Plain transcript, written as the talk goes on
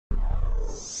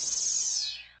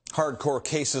Hardcore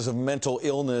cases of mental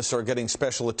illness are getting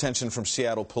special attention from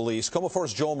Seattle police.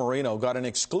 KOMO4's Joel Marino got an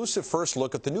exclusive first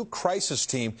look at the new crisis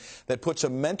team that puts a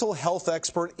mental health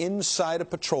expert inside a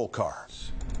patrol car.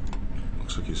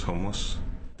 Looks like he's homeless.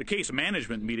 The case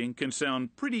management meeting can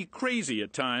sound pretty crazy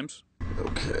at times.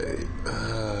 Okay,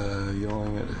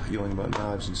 yelling about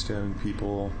knives and stabbing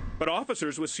people. But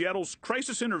officers with Seattle's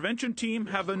crisis intervention team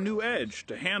have a new edge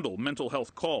to handle mental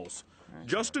health calls.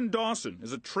 Justin Dawson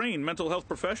is a trained mental health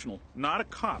professional, not a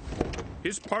cop.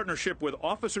 His partnership with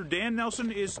Officer Dan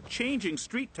Nelson is changing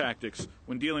street tactics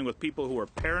when dealing with people who are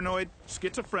paranoid,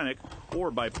 schizophrenic,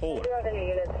 or bipolar. Do you have any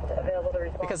units available to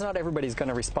respond? Because not everybody's going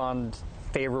to respond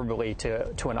favorably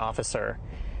to an officer.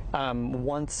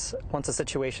 Once a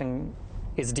situation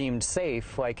is deemed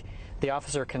safe, like the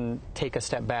officer can take a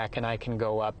step back and I can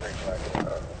go up.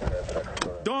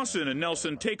 Dawson and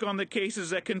Nelson take on the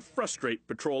cases that can frustrate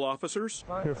patrol officers.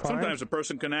 Sometimes a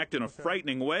person can act in a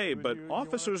frightening way, but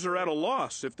officers are at a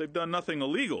loss if they've done nothing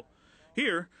illegal.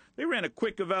 Here, they ran a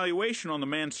quick evaluation on the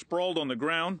man sprawled on the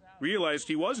ground, realized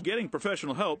he was getting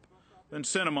professional help, then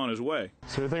sent him on his way.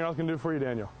 Is there anything else I can do for you,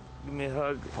 Daniel? Give me a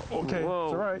hug. Okay, Whoa.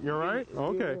 it's all right. You're all right?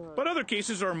 Okay. But other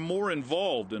cases are more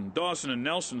involved, and Dawson and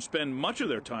Nelson spend much of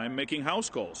their time making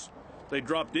house calls. They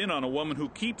dropped in on a woman who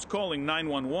keeps calling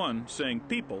 911, saying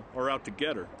people are out to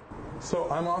get her.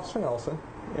 So I'm Officer Nelson,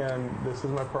 and this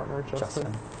is my partner, Justin.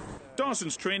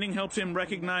 Dawson's training helps him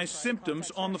recognize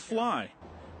symptoms on the fly.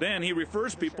 Then he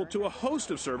refers people to a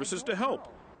host of services to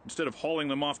help, instead of hauling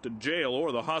them off to jail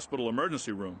or the hospital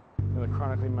emergency room. They're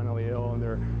chronically mentally ill, and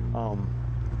they're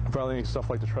violating stuff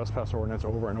like the trespass ordinance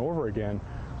over and over again.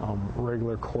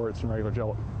 Regular courts and regular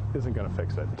jail isn't going to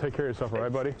fix it. Take care of yourself, all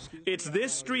right, buddy? It's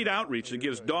this street outreach that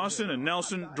gives Dawson and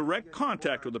Nelson direct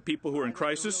contact with the people who are in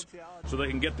crisis so they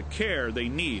can get the care they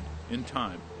need in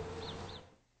time.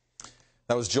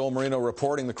 That was Joel Marino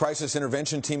reporting. The crisis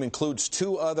intervention team includes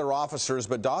 2 other officers,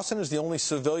 but Dawson is the only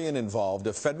civilian involved.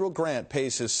 A federal grant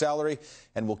pays his salary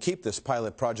and will keep this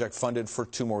pilot project funded for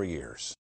 2 more years.